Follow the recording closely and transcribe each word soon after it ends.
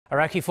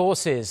Iraqi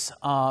forces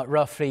are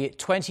roughly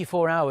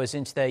 24 hours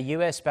into their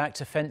US-backed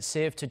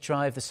offensive to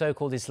drive the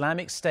so-called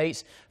Islamic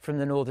State from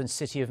the northern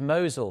city of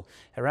Mosul.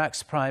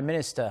 Iraq's Prime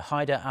Minister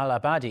Haider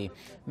al-Abadi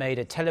made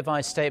a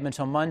televised statement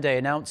on Monday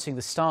announcing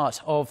the start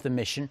of the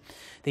mission.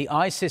 The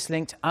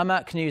ISIS-linked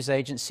Amaq news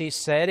agency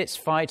said its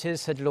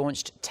fighters had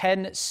launched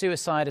 10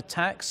 suicide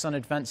attacks on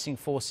advancing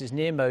forces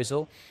near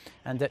Mosul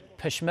and that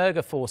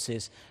Peshmerga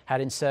forces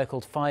had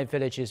encircled 5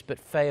 villages but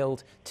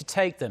failed to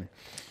take them.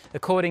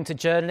 According to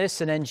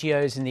journalists and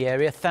NGOs in the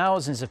area,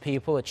 thousands of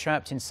people are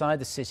trapped inside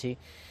the city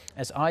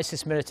as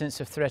ISIS militants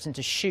have threatened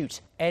to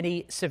shoot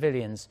any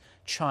civilians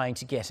trying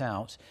to get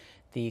out.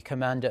 The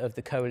commander of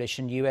the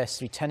coalition,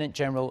 US Lieutenant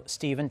General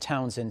Stephen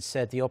Townsend,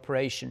 said the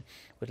operation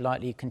would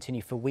likely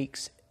continue for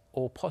weeks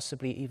or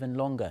possibly even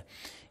longer.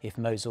 If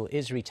Mosul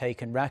is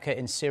retaken, Raqqa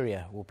in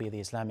Syria will be the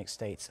Islamic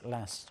State's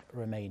last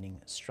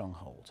remaining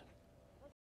stronghold.